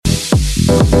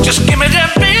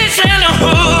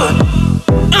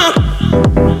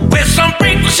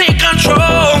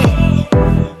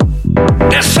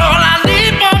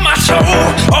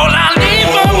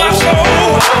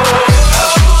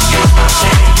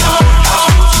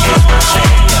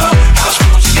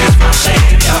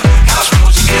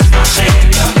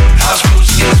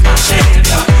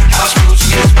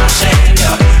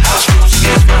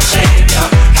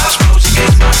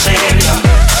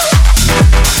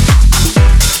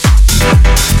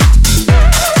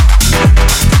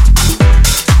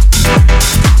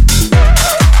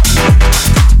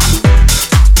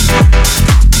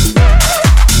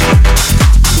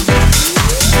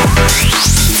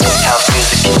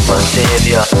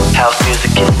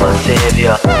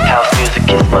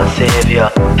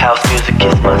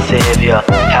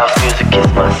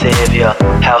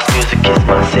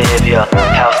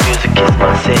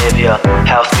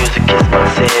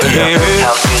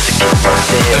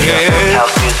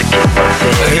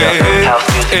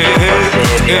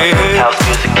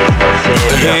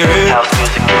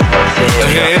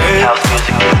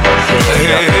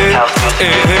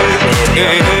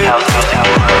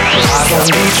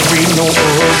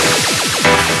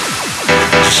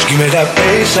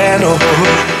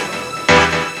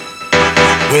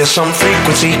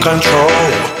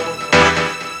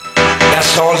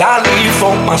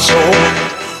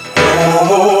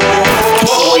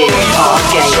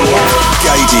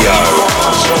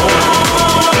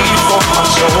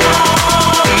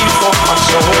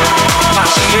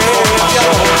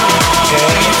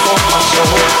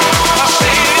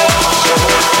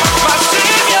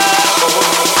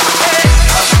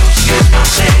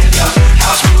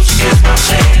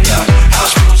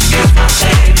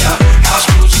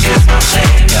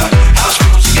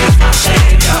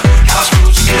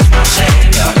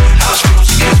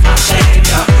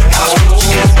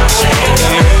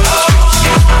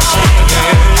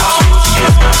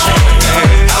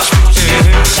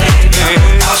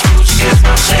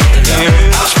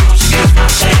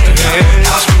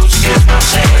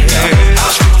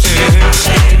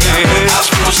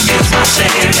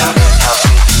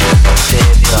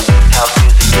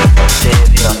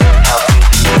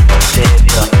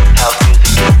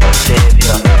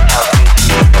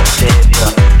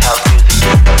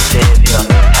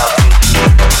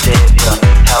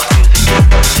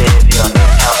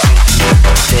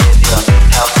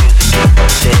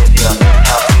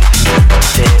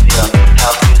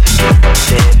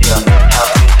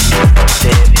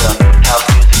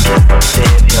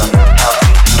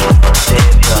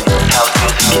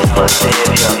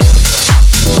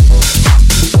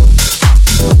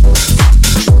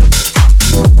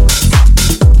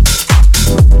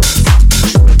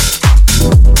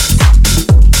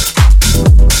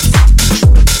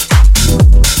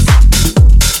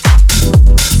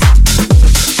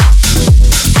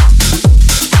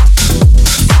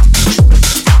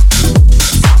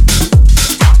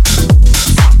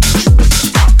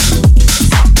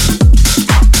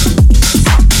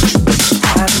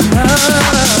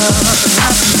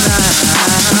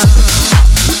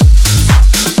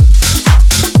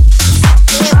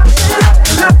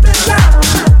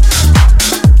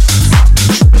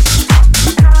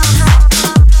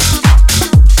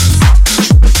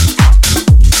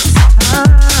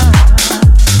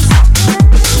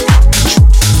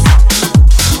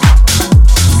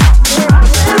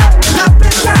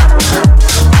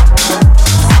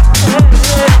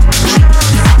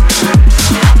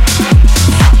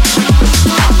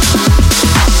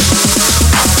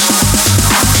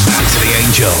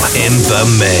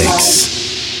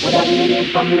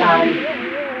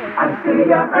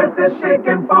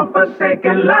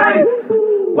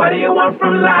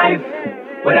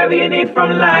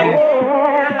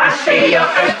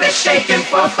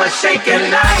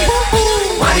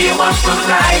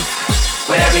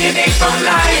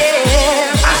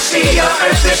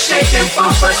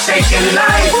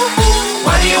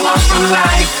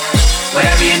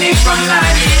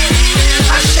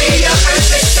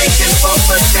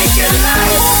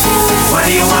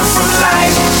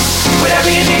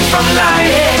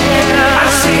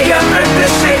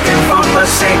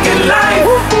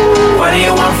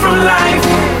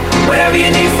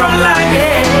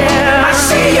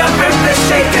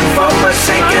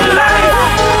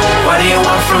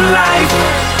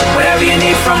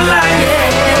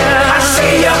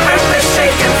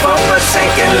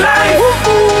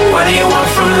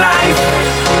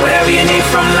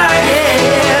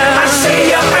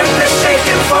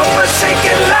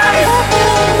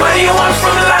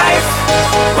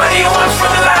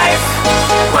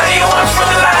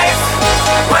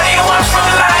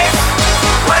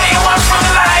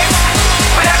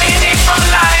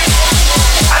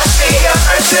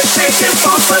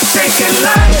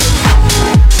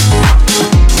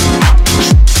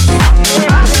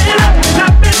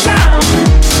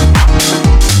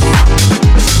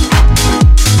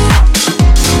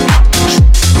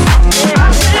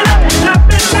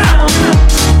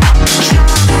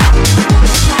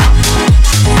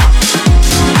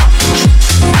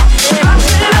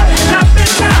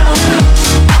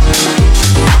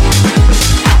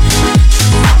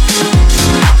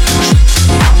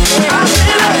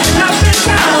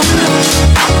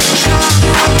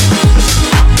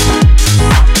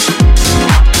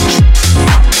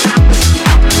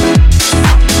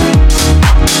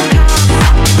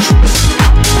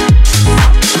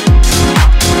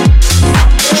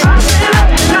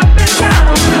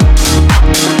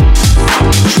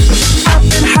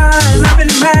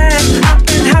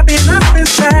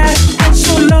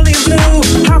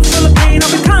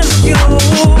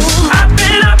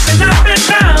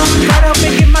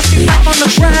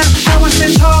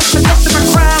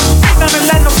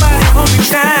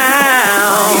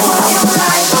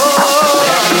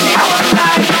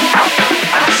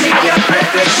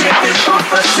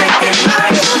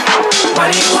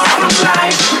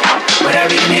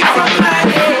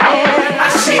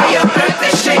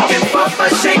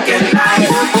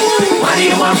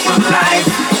from life,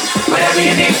 whatever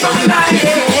you need from life.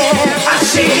 I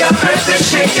see your earth is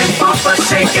shaking for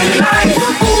forsaken life.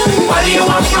 What do you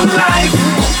want from life?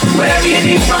 Whatever you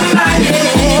need from life.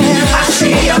 I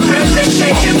see your earth is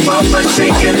shaking for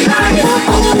forsaken life.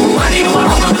 What do you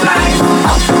want from life?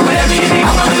 Whatever you need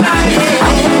from life.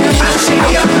 I see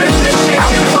your earth is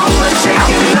shaking for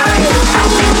forsaken life.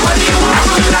 What do you want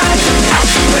from life?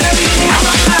 Whatever you need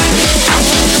from life.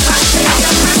 I see your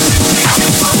earth is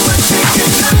shaking for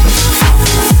forsaken life.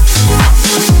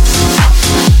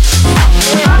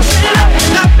 Up and down.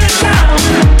 Up and down.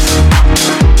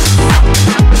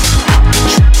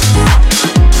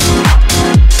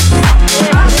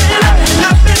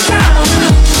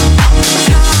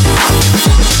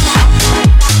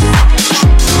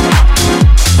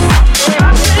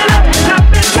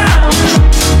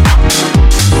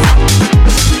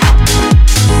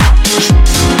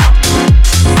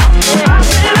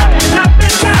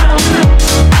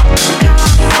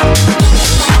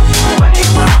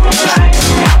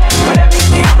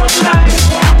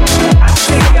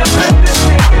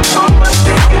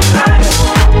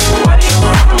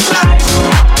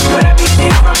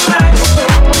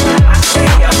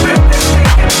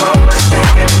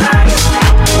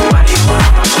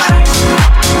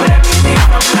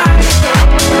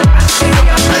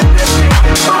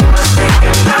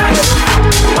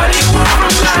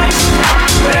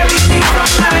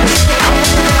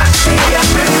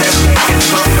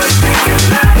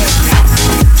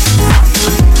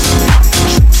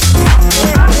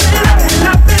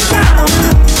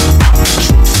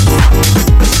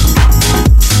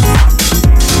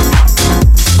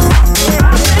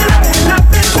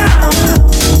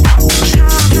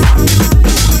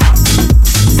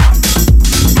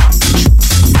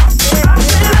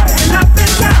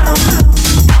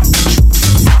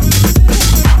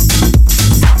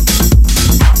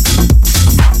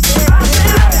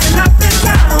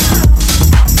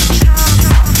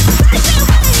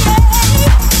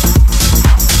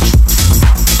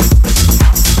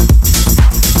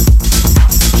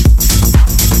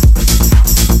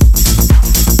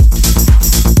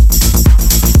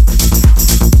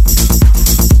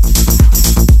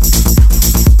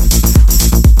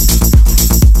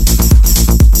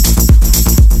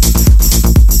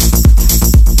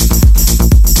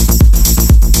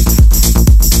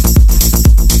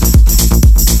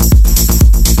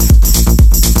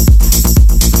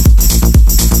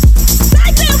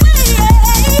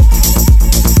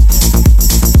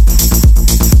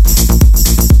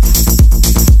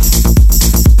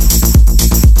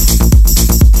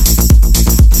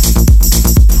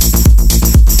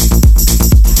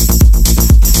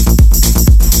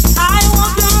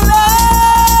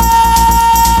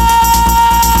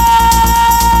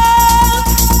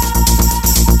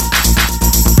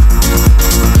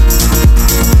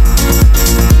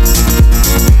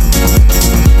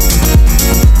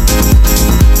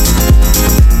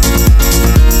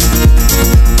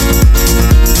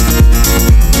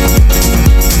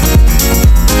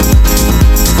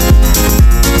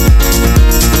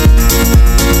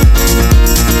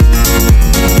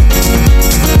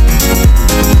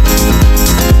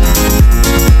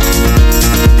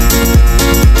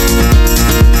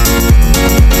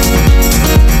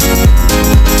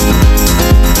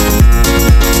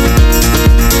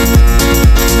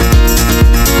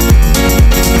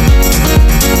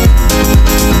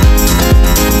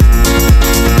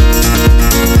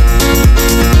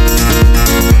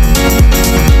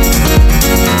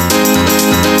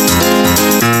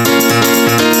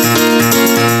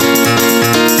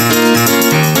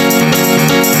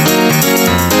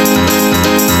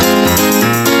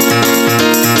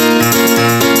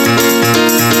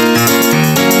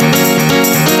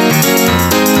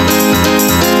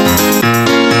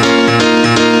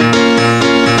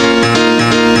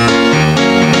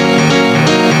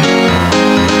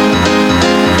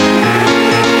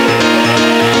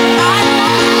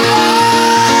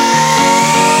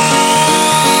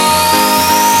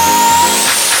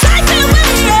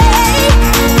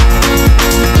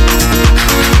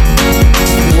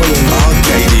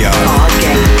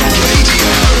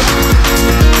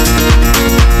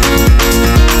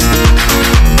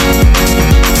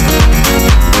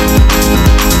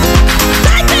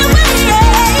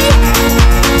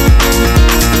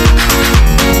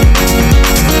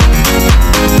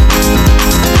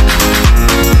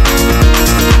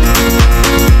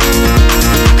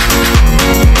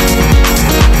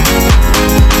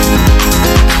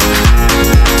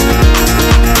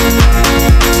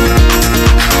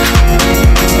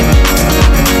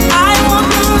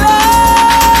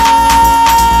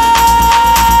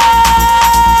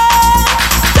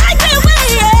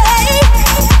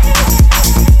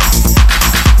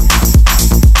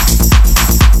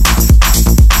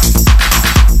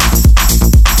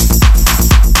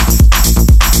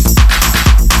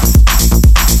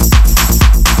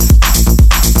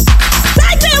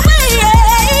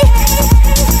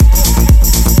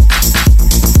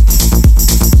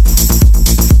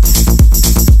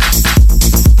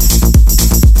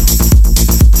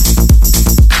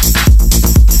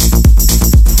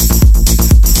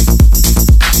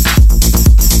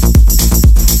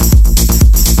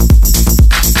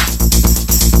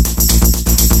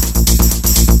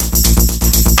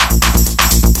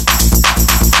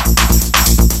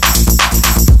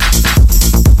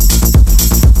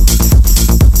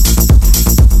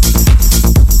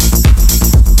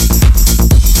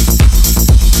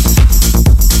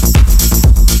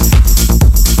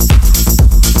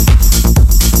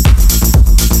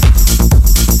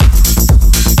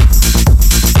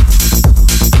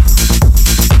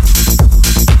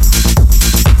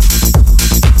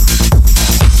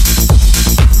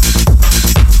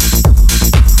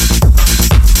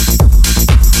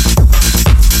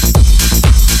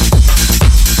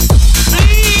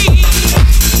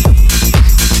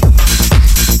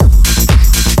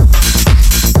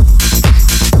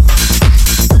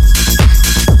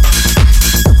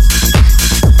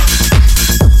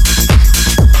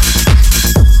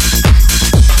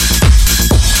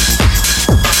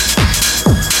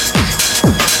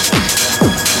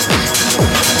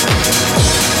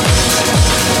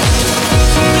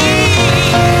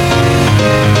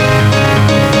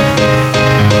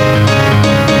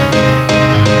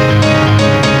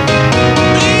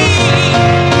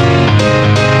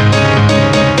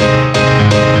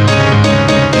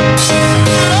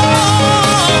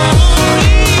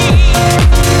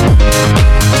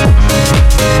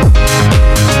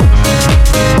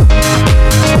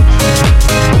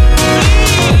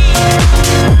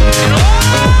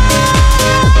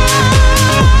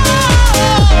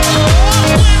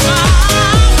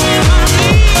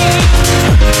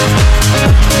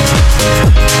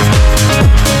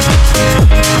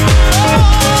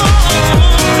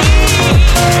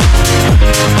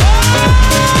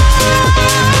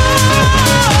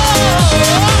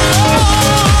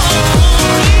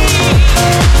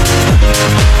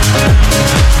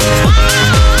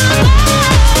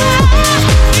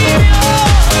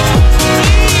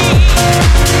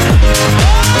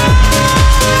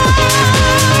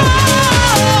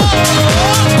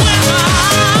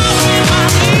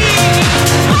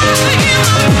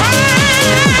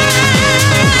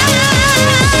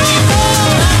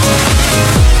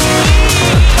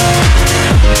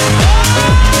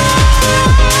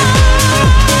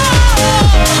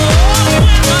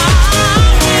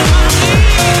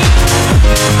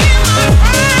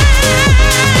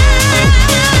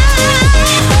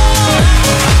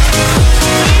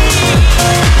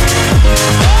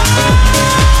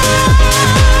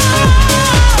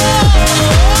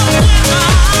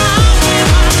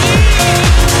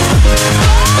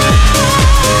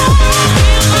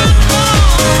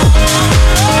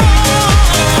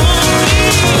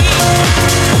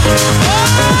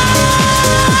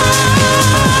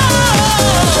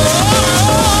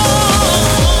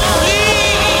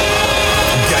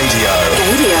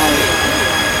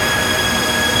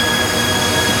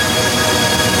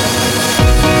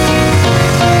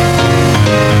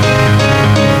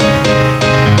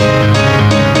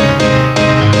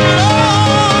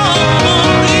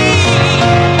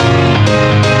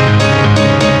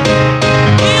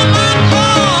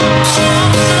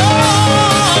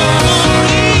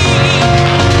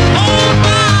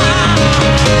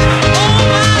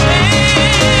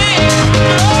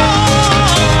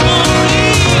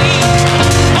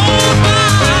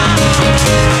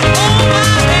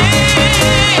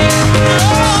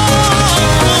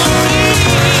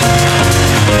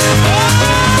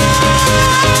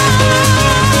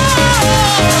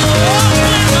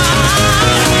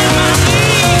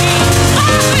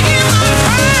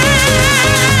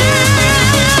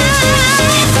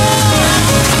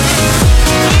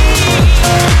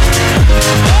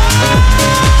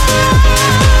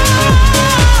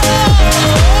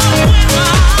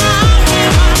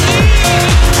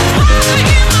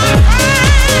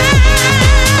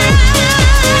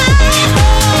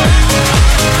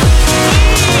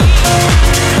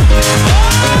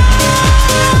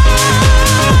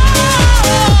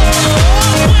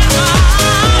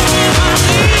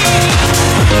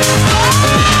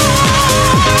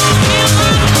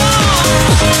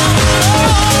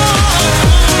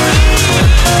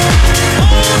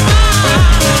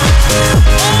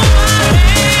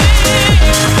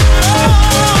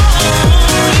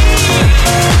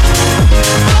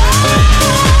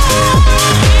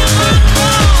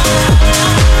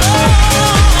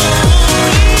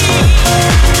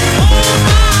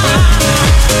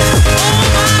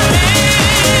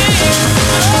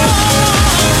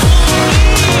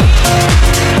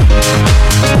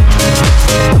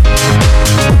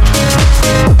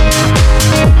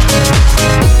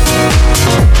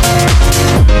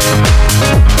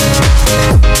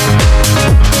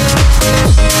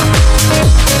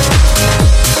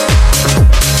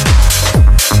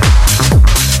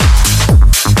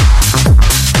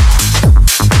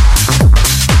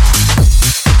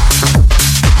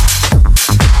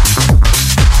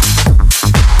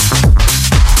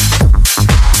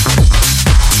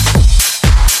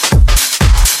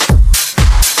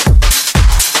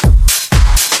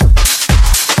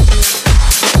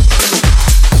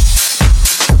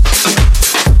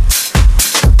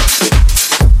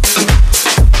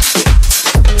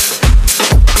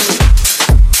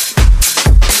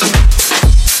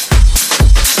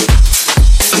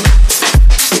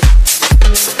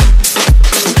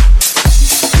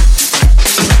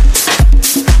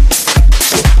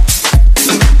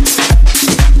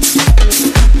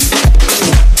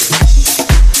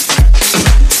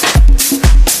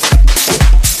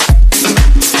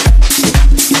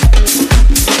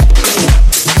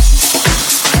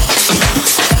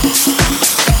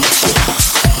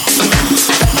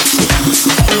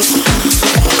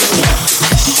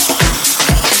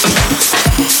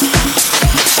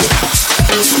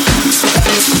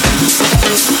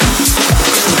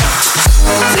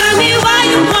 Tell me why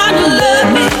you wanna love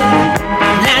me,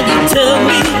 like you told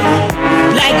me,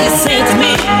 like you said to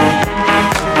me.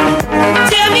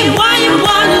 Tell me why you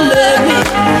wanna love me,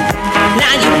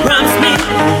 like you promised me,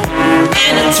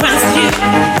 and I trust you.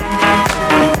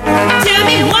 Tell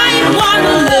me why you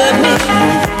wanna love me,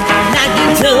 like you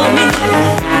told me,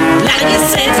 like you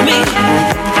said to me.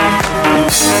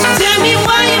 Tell me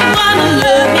why you wanna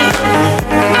love me,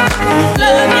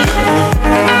 love me,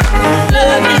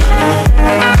 love me.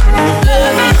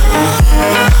 Love me,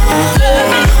 love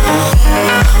me,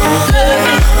 love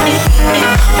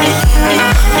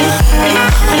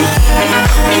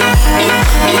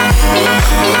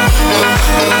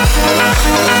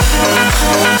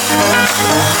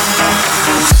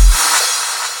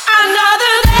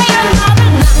Another day, another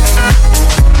night.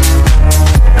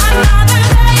 Another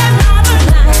day, another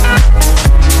night.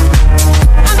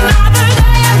 Another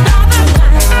day, another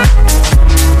night.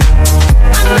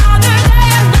 Another day,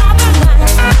 another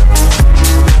night.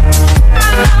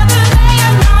 Another day,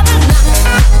 another night.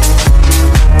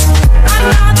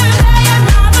 Another day,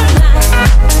 another night.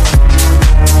 Another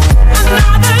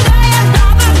day, another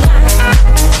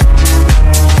night.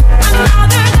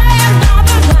 Another day,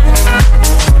 another night.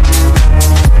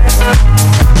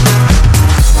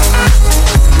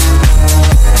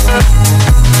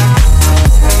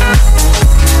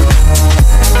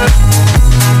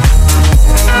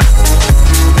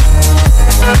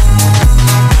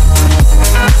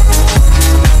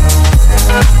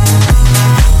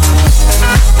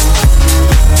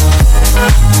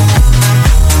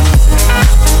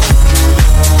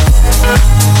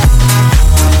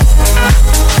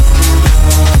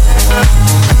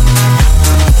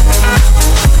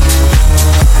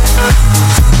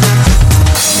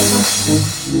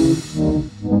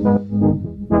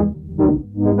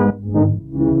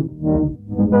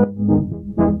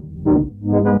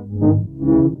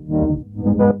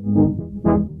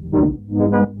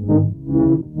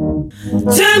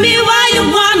 Tell me why you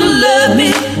wanna love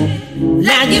me,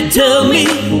 like you told me,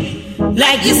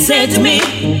 like you said to me.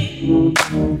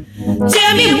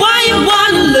 Tell me why you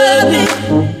wanna love me,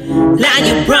 like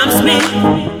you promised me,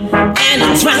 and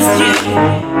I trust you.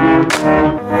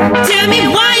 Tell me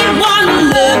why you wanna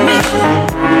love me,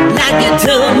 like you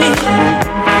told me,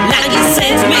 like you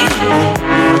said to me.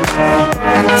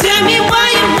 Tell me why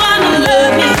you wanna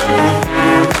love me,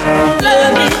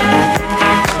 love me,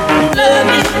 love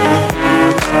me.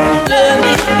 Love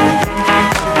me,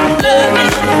 love me,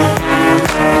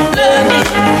 love me,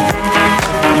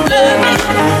 love me,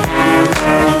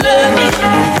 love me,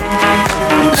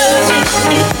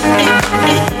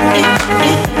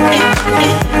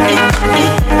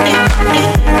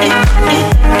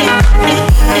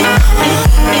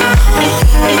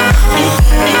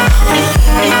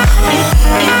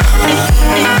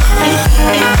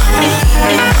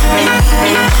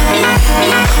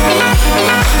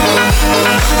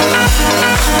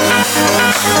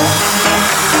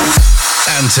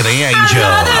 Anthony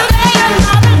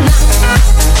Angel.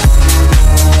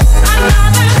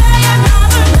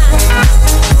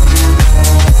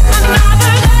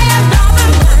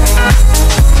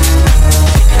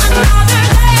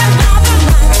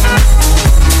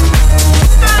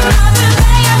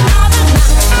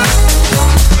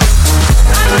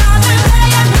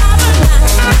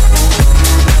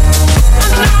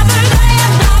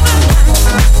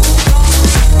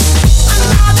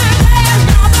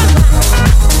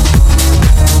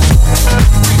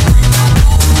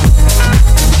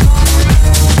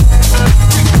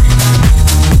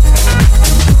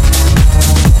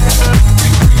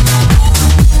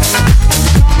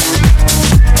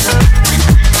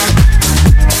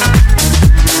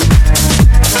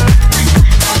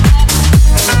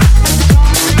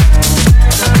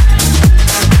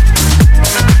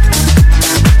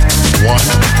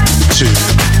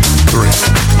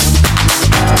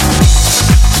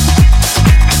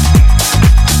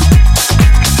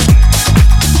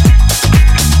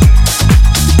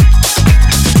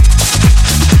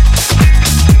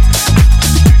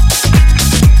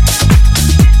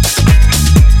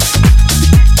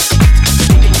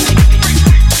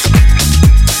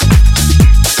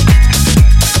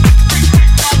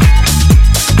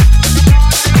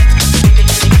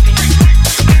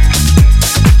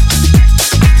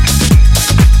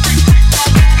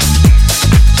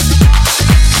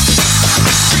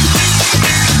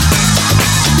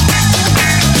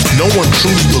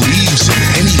 truly believes in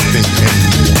anything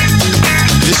anymore.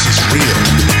 This is real,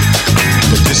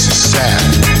 but this is sad.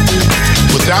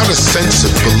 With Without a sense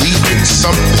of belief in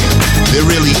something, there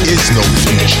really is no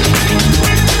future.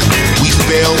 We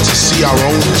fail to see our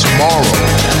own tomorrow,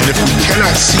 and if we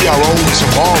cannot see our own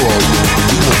tomorrow,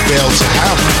 we will fail to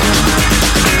have it.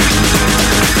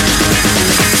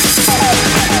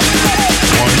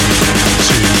 1,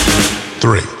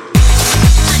 2, 3.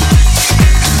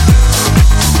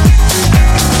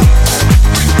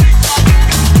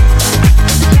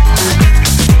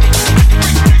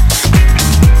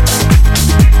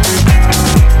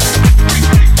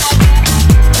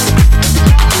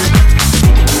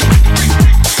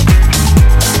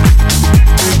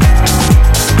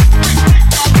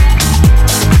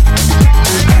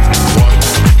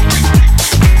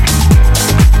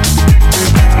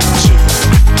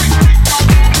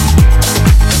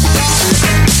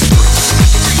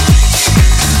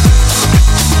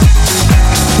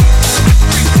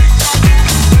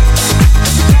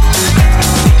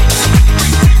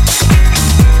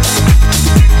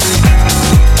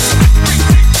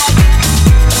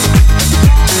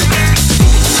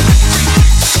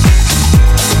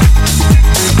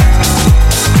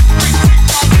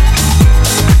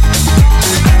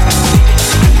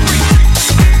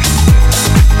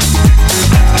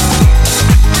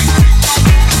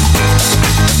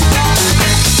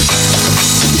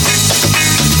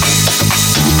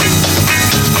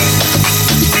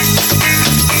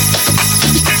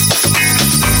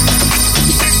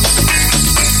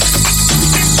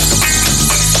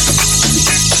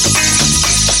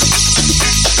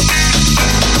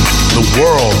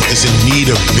 Is in need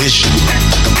of vision.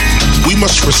 We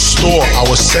must restore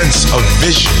our sense of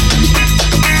vision.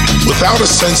 Without a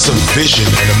sense of vision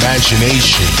and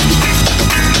imagination,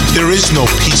 there is no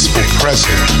peaceful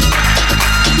present.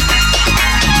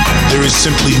 There is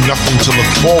simply nothing to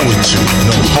look forward to,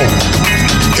 no hope.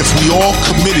 If we all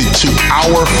committed to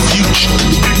our future,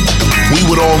 we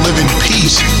would all live in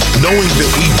peace, knowing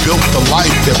that we built the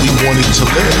life that we wanted to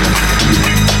live.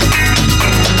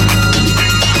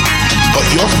 But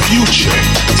your future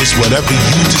is whatever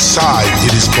you decide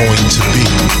it is going to be.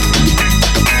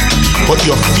 But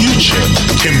your future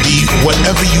can be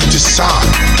whatever you decide.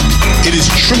 It is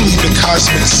truly the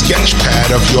cosmic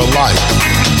sketchpad of your life.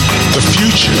 The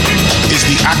future is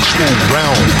the actual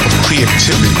realm of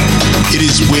creativity. It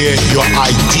is where your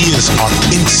ideas are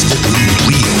instantly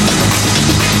real.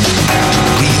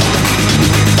 Real.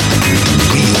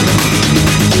 Real. Real.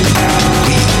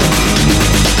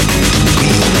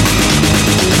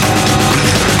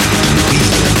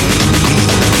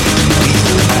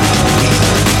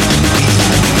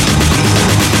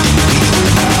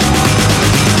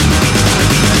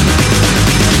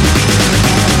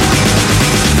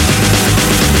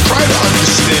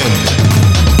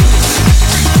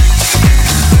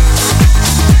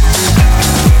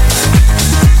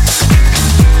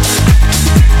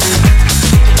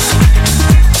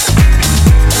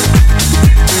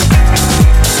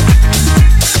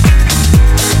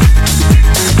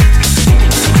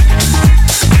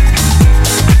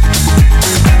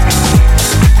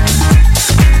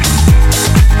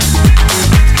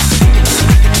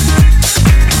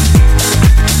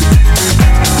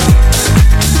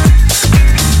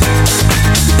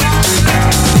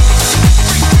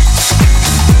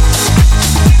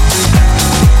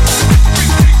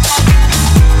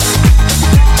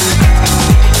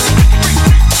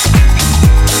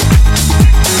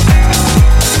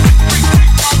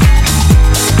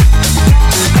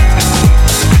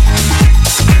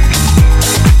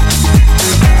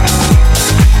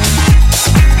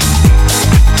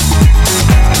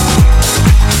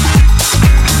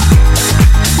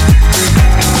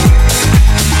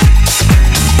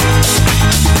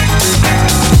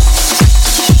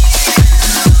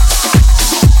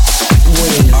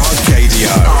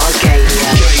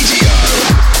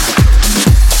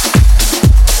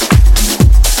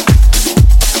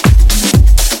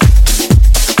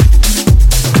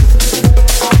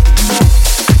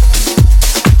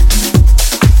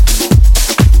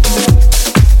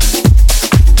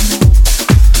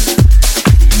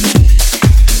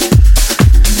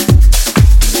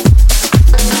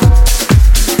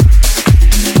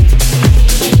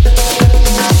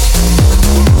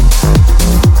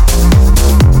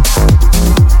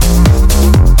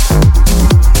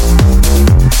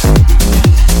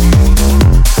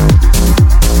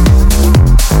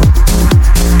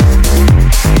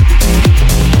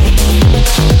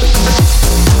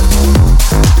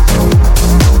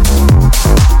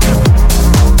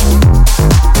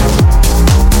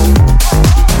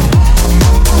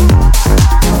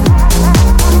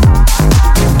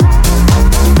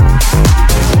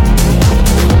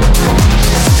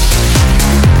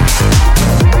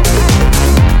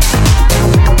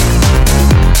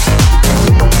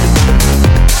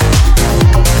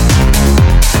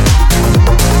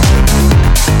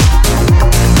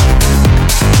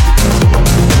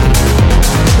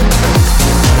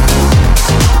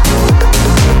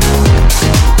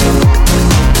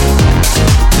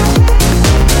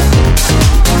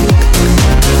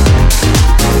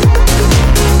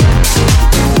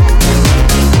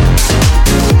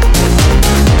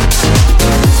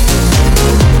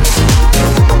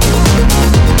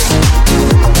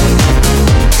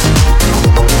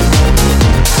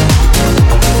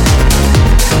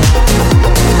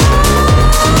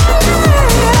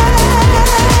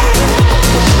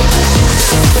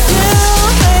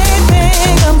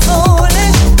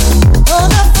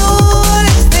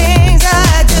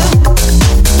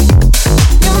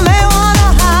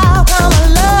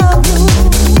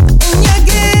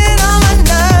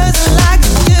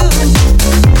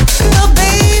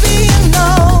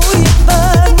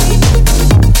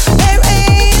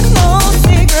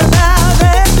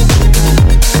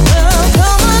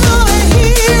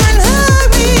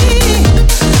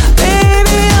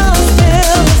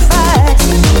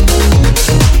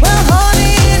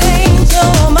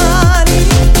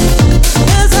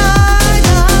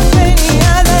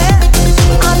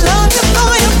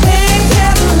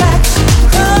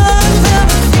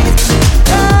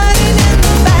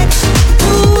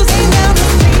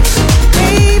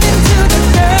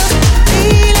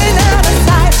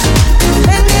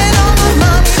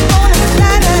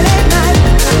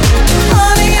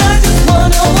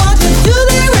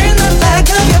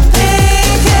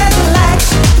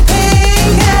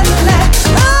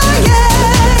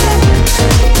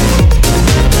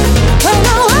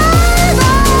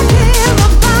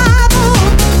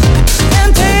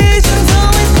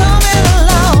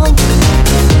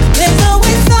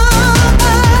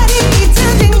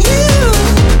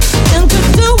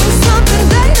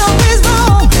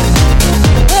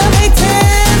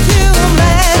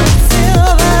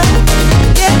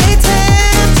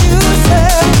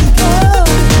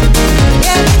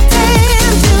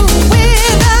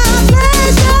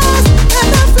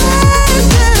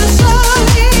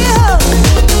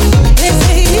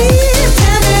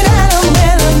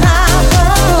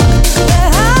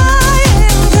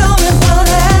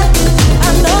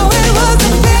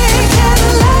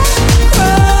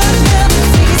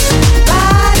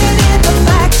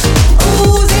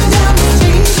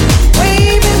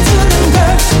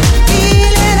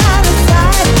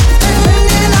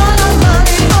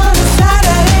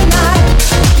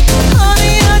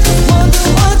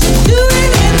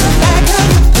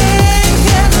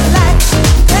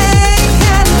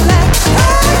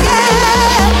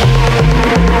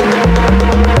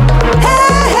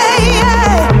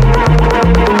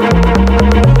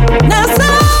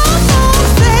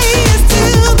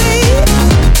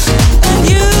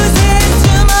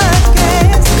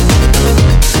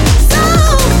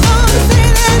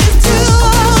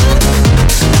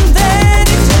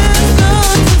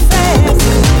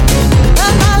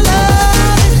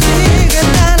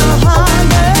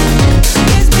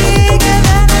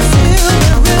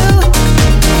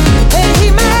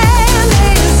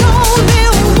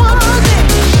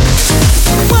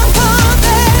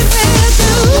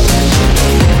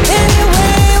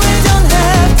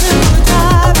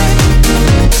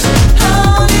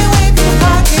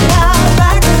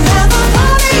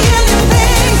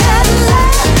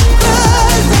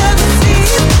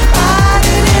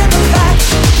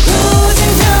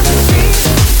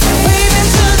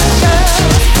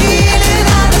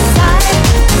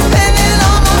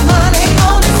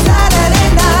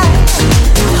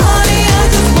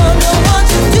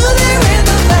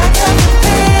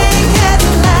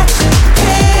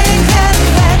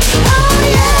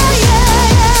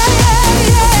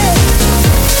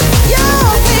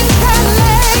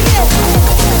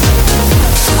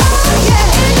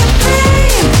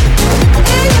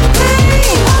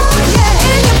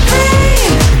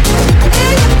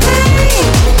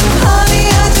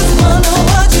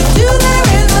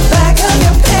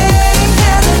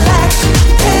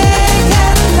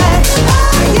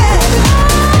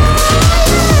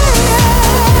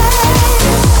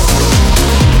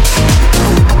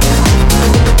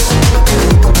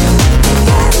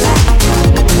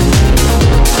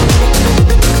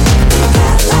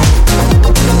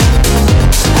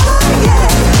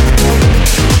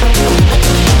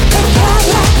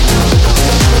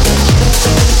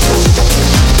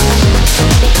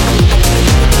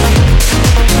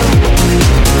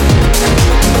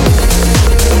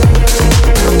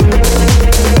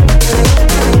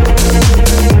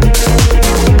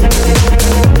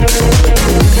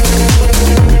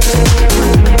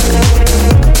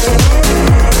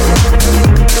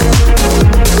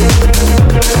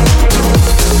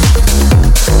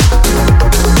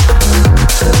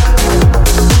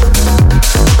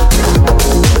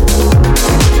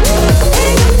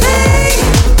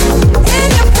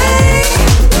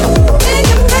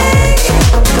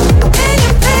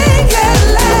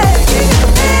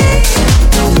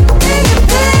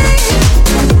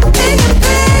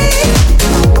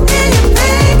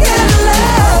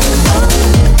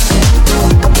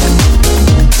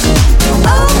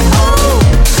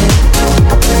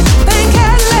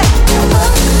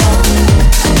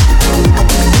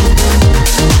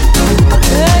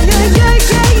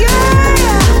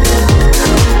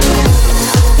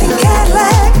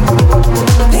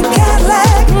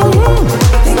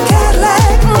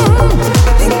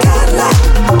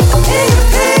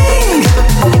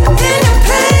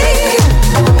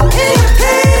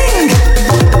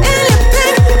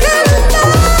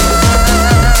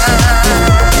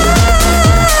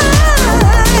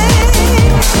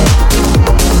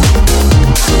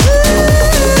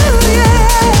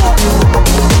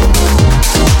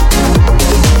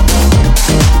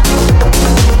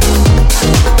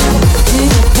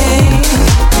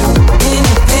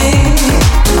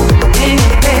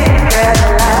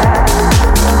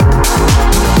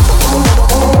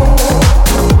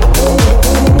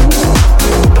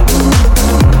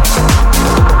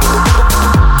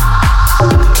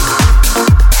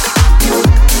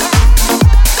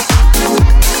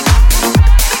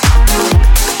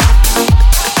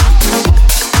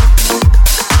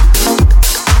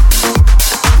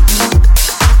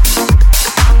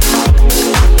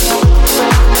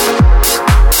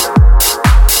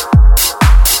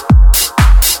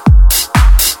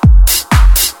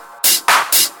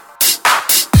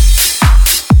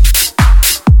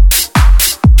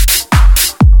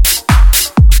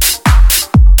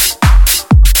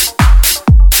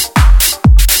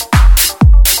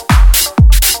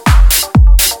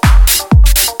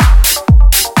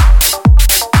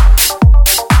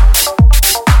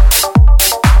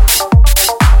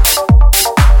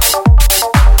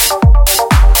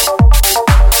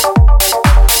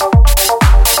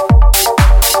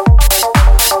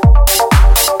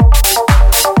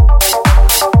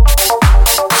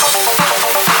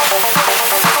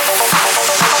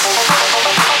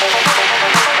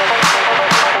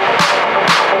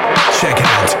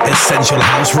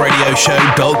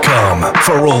 EssentialHouseRadioShow.com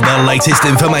for all the latest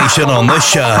information on the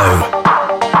show.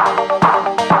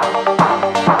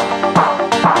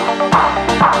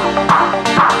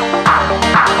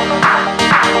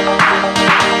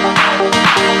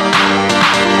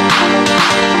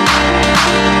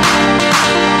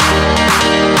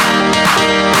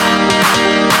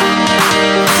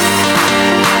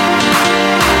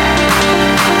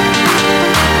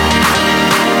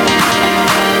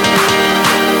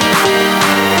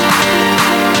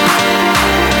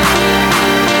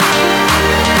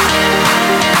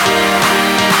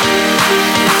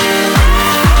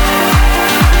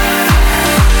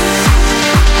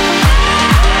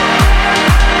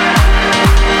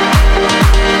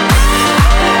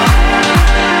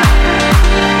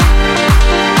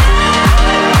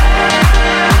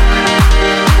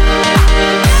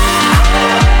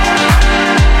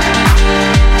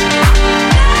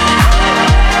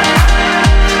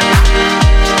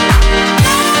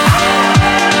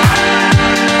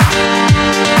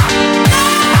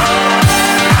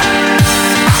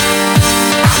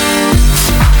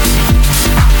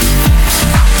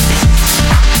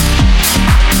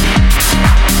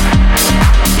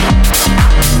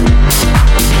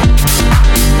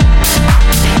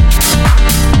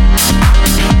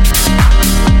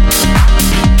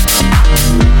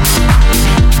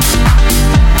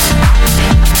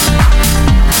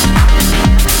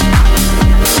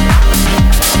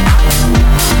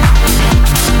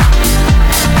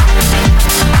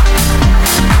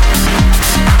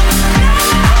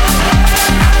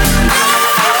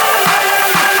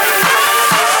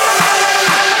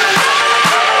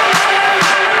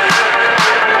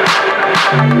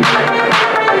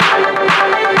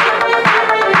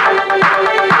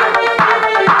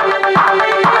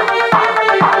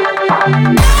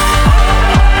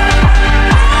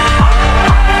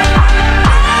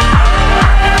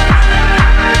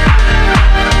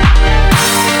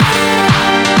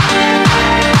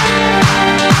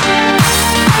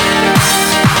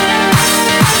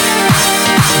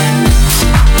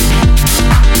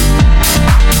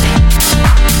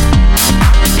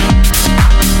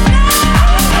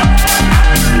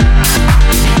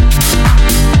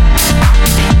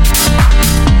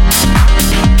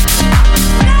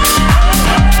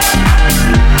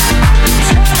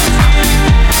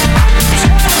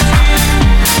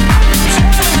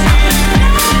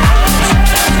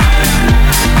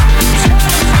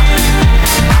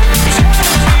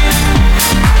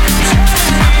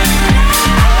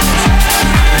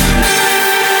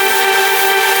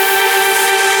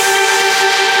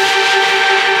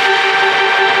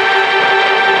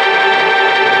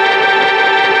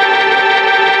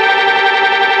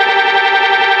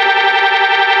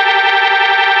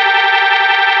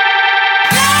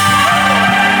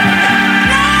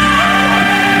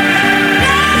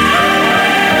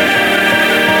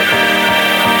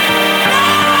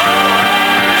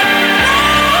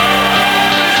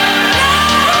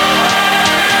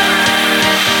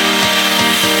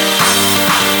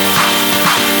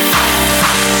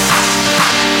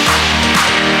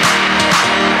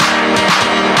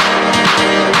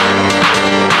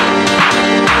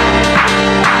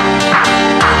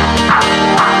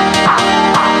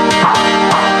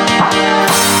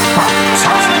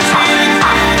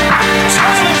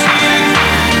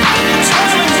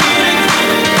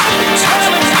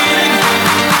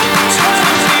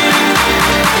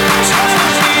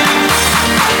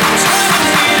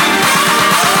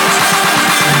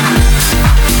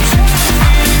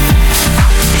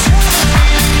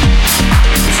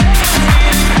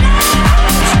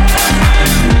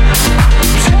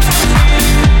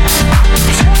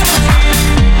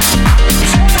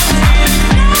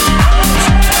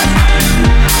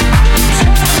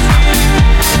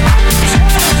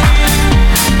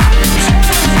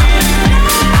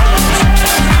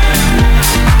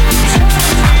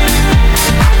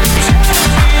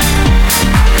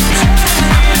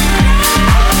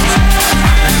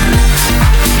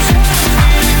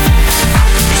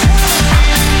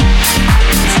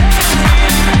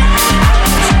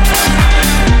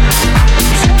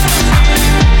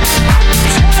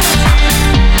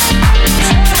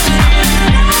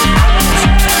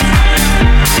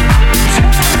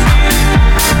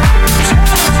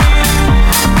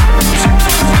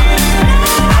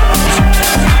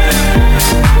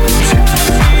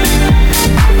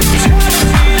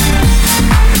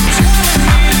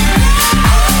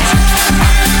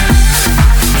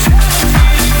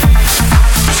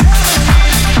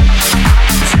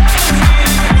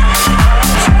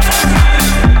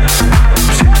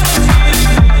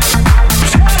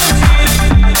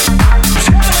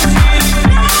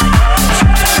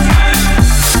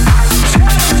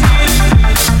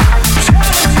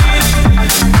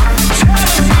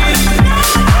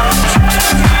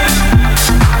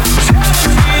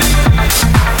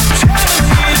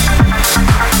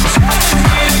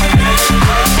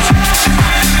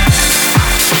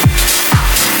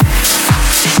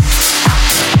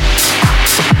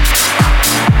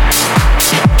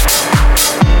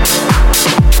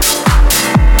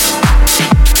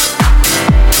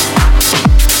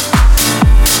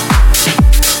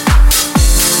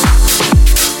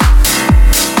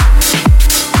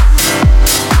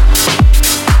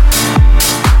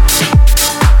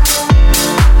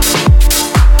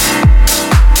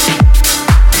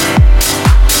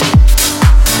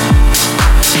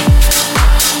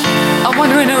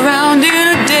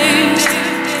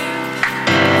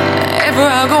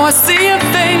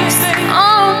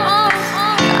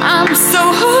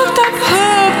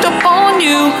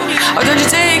 or don't you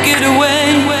take it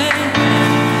away?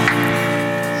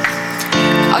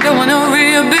 I don't wanna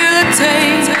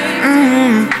rehabilitate.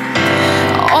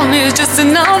 Only it's just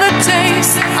another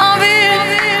taste of it,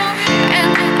 and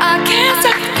I can't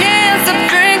stop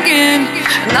drinking,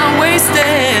 and I'm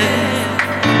wasted.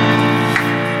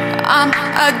 I'm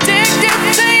addicted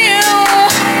to you.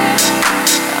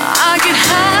 I get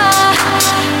high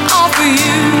off of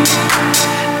you.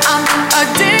 I'm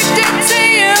addicted to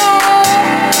you.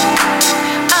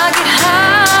 I get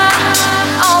high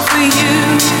off of you.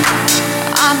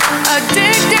 I'm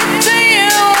addicted to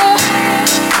you.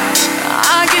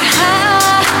 I get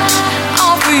high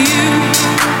off of you.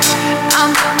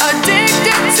 I'm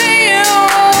addicted to you.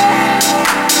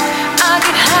 I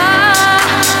get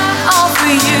high off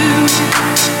of you.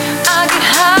 I get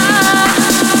high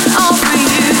off of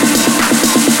you.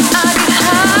 I get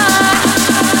high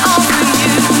off of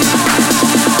you.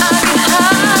 I get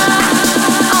high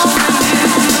off of you. I get high off of you.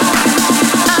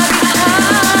 I get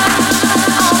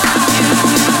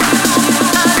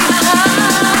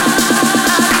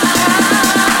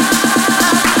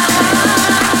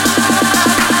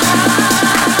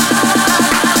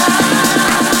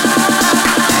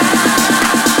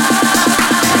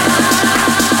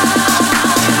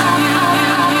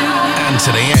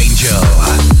Anthony Angel.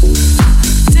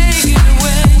 take it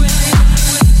away.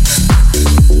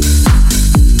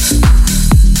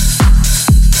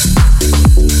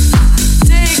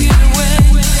 Take it away.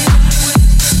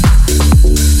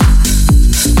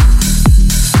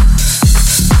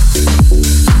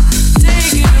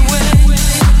 Take it away.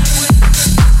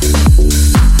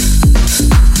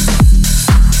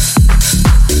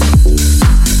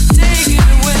 Take it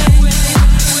away.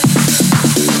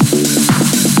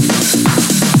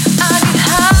 I get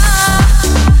high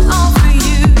off of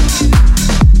you.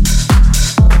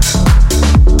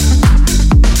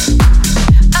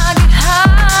 I get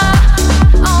high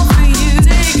off of you.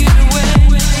 Take it away.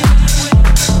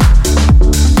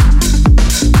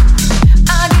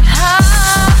 I get high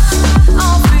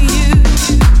off of you.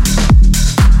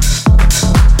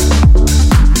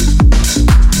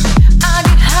 I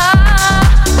get high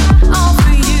off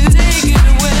of you. Take it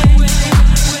away.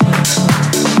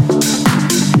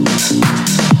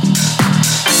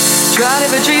 Tried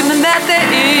every treatment that there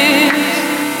is.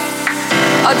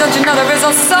 Oh, don't you know there is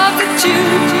a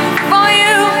substitute for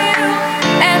you?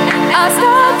 And I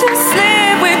start to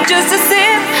sleep with just a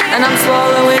sip, and I'm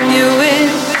swallowing you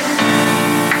in.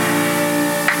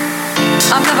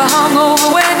 I'm never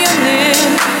hungover when you're near,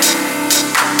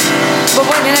 but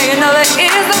when you know there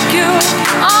is no cure.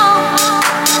 Oh,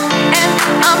 and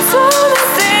I'm slowly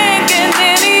sinking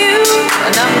into you,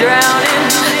 and I'm drowning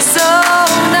so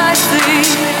nicely.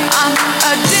 I'm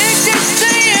addicted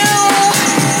to you.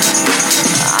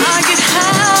 I get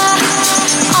high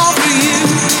off of you.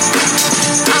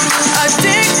 I'm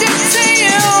addicted to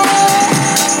you.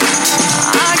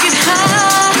 I get high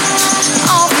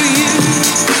off of you.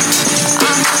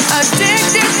 I'm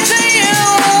addicted to you.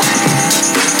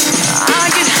 I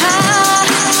get high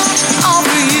off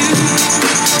of you.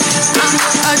 I'm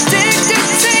addicted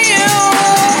to you.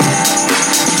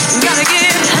 Gotta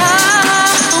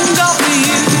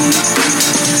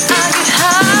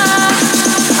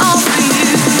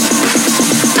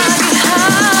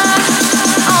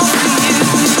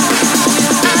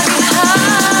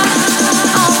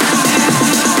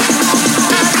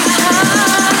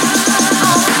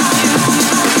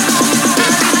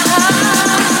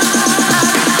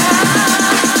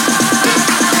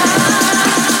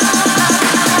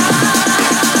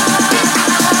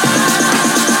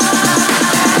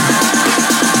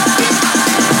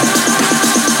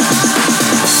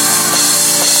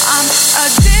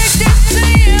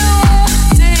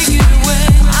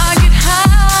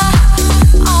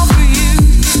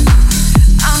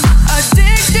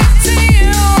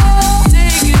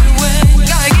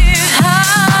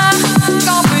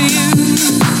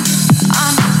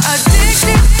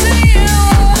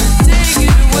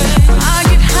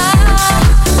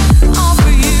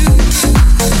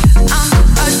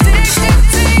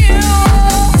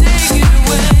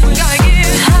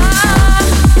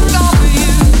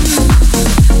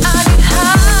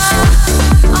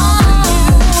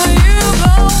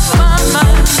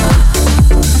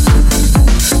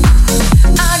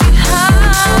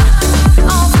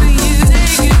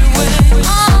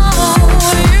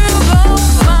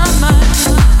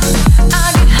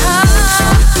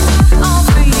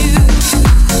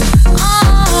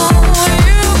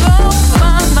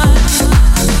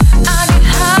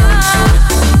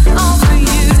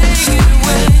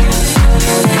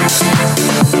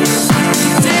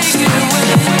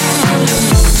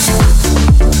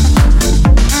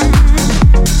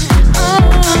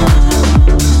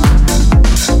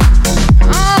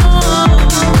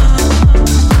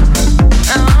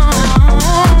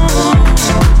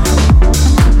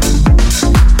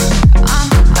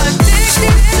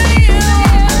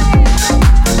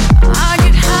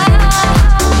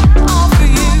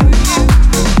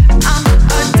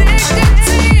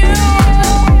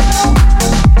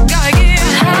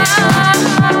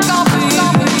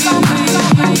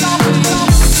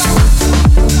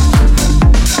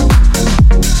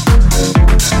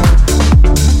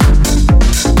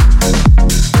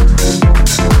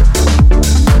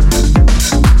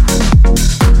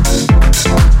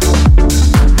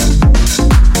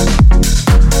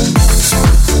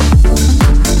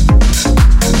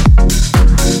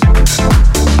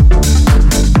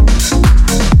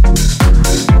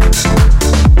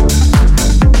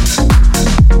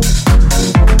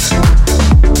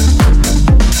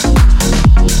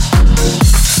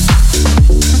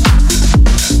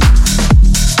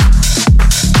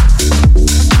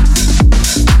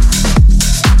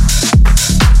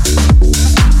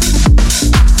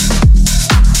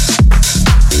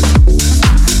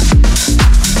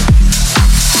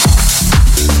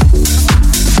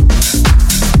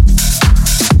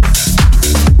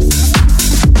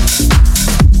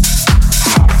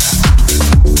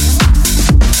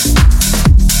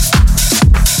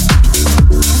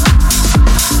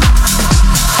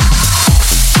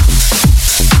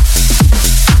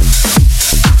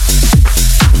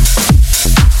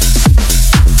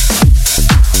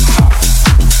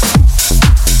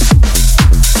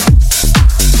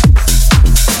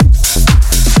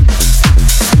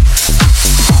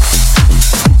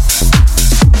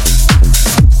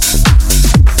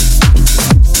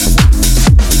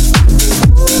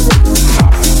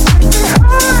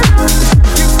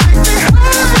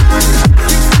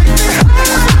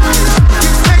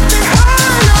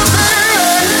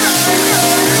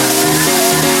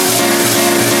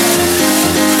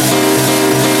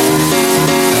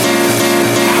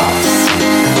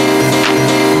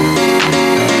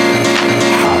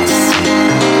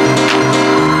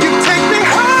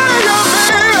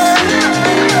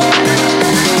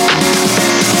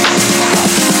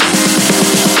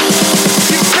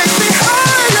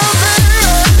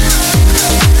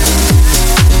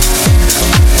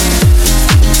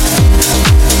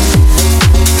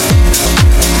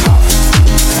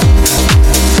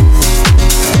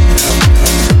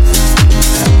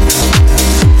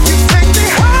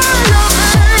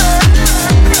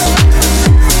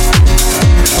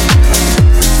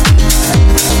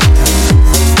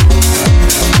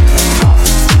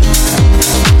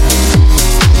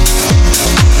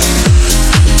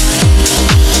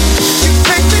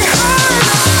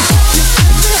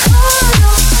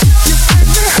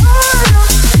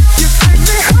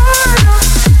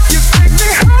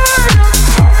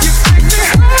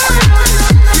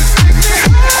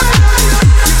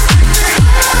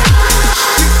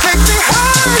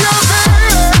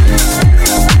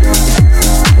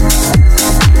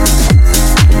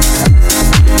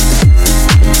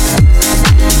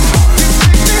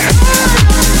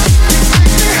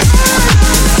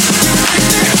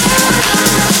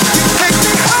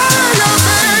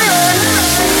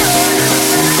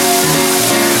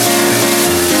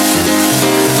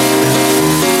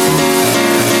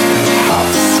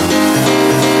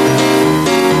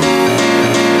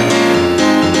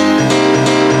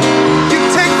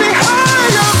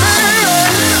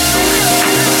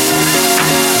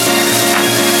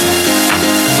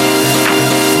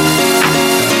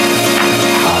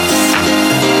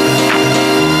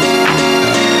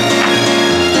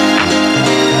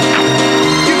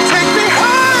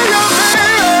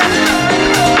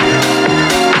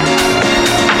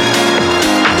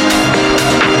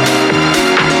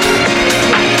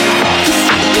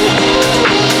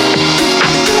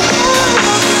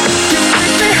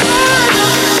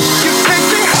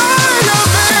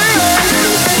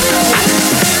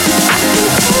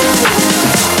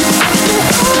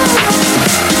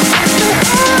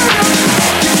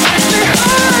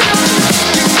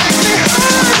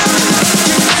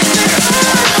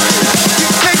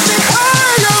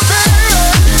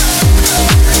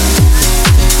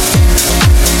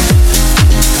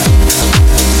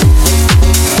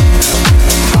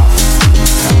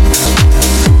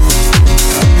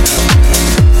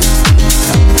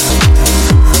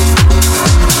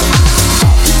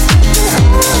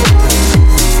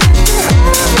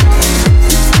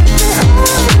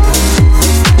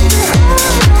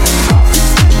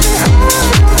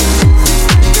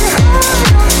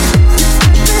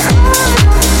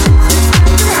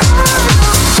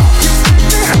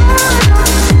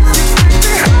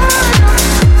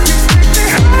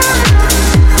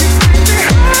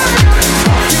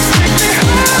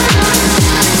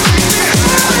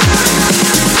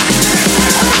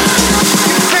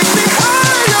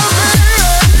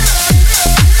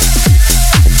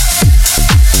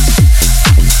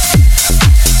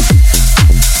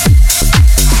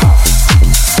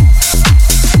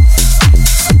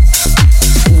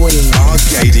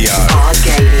GAYDIO.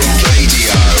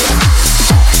 GAYDIO.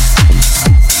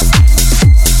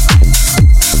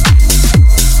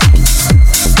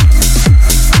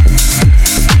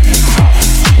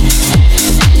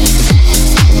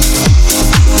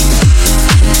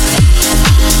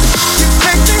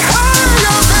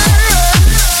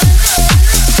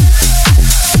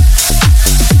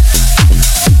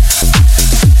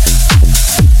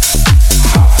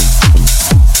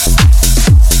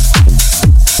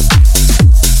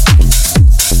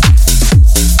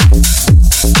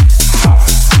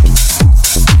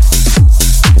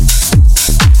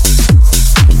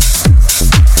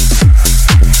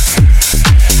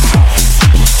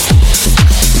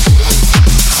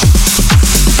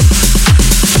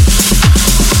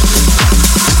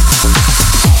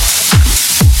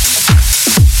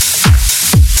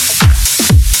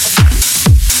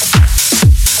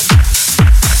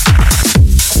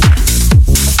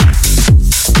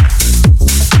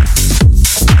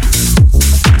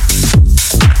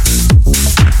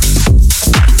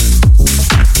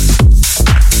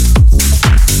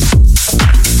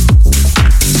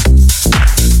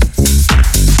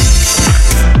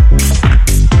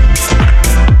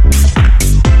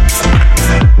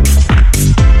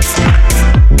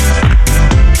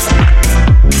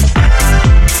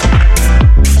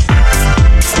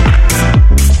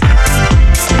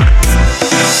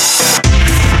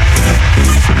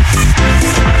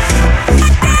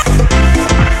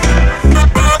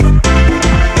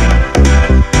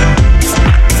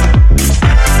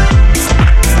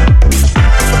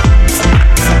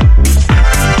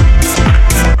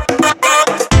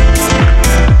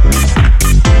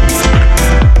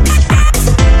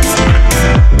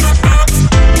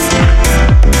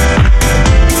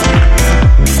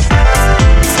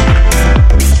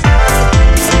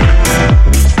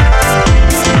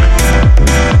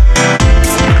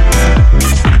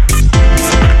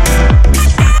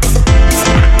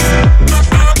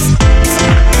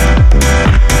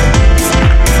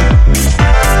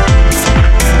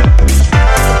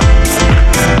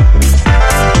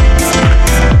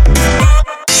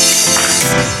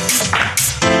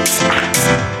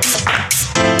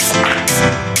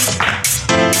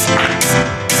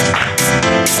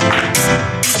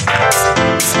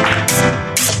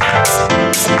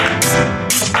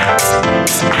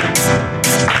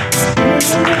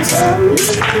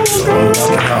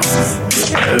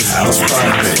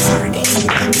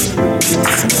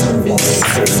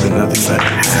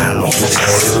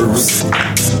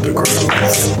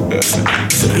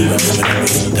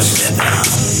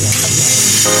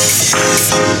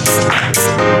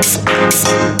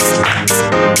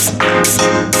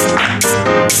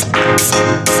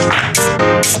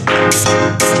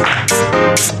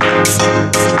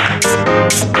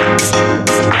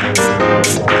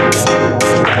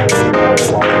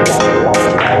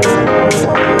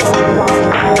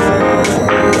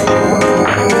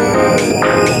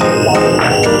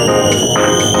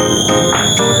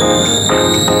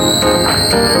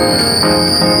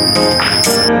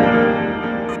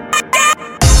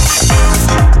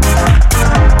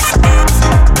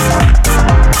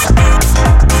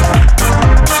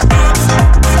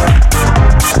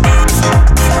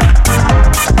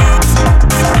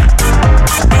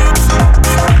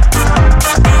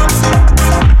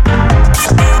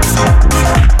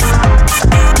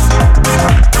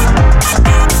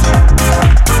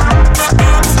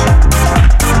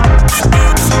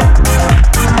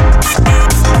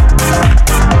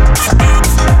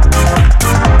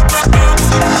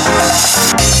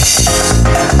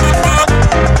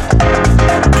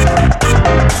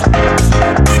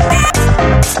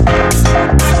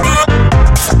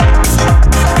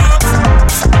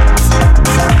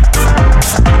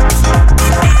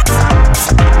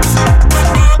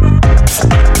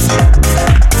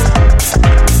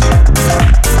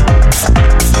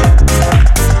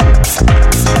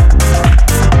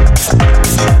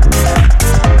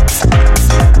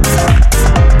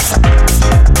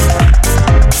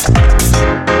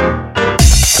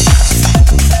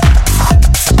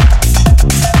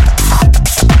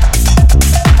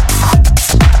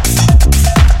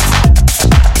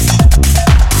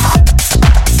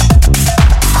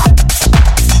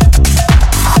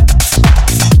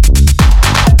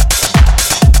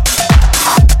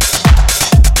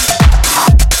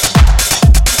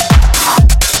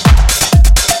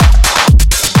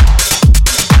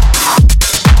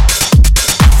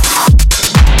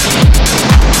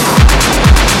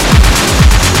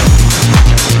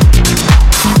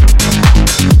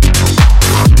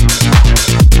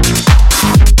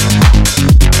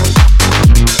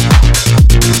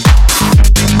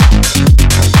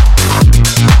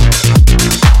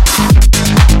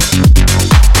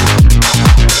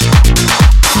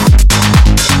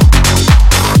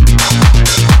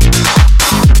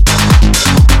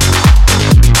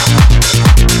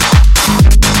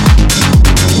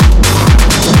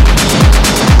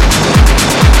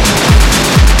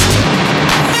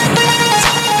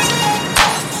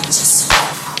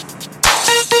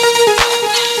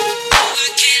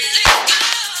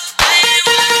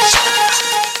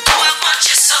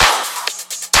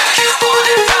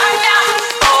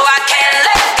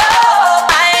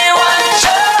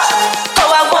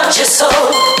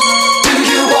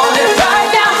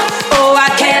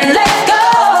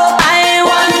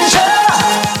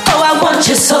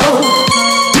 soul.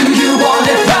 Do you want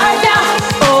it right now?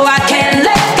 Oh, I can't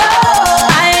let go.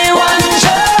 I want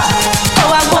you. Oh,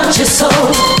 I want your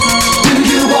soul. Do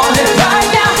you want it right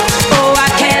now? Oh, I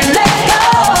can't let go.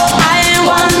 I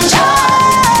want you.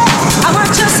 I want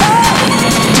your soul.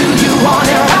 Do you want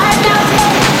it right now?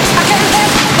 I can't let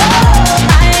go.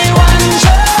 I want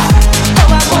you.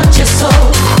 Oh, I want your soul.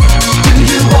 Do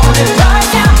you want it right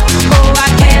now? Oh,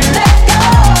 I can't let go.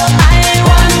 I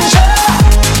want you.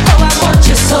 Oh, I want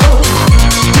your soul.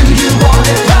 Do you want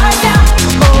it right now?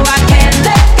 Oh, I can't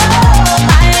let go.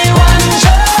 I want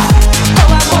you.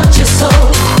 Oh, I want your soul.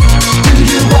 Do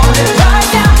you want it right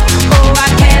now? Oh, I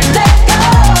can't let go.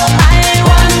 I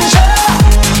want you.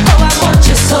 Oh, I want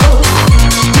your soul.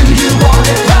 Do you want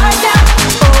it right now?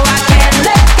 Oh, I can't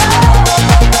let go.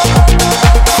 I want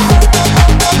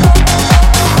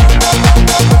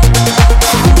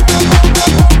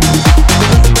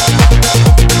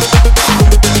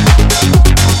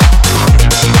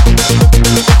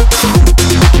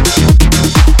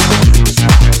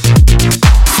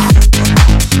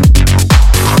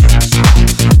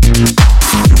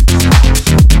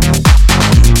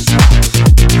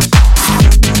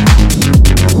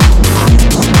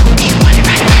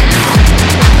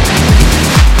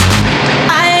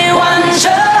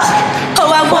you.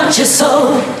 Oh, I want your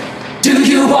soul. Do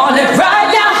you want it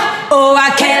right now? Oh, I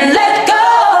can't let go.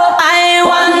 I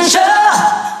want you.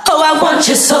 Oh, I want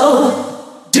your soul.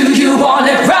 Do you want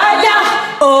it right now?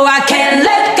 Oh, I can't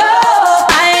let go.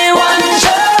 I want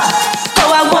you.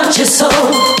 Oh, I want your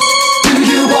soul. Do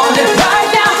you want it right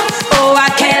now? Oh, I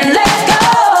can't let go.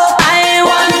 I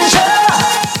want you.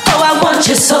 Oh, I want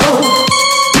your soul.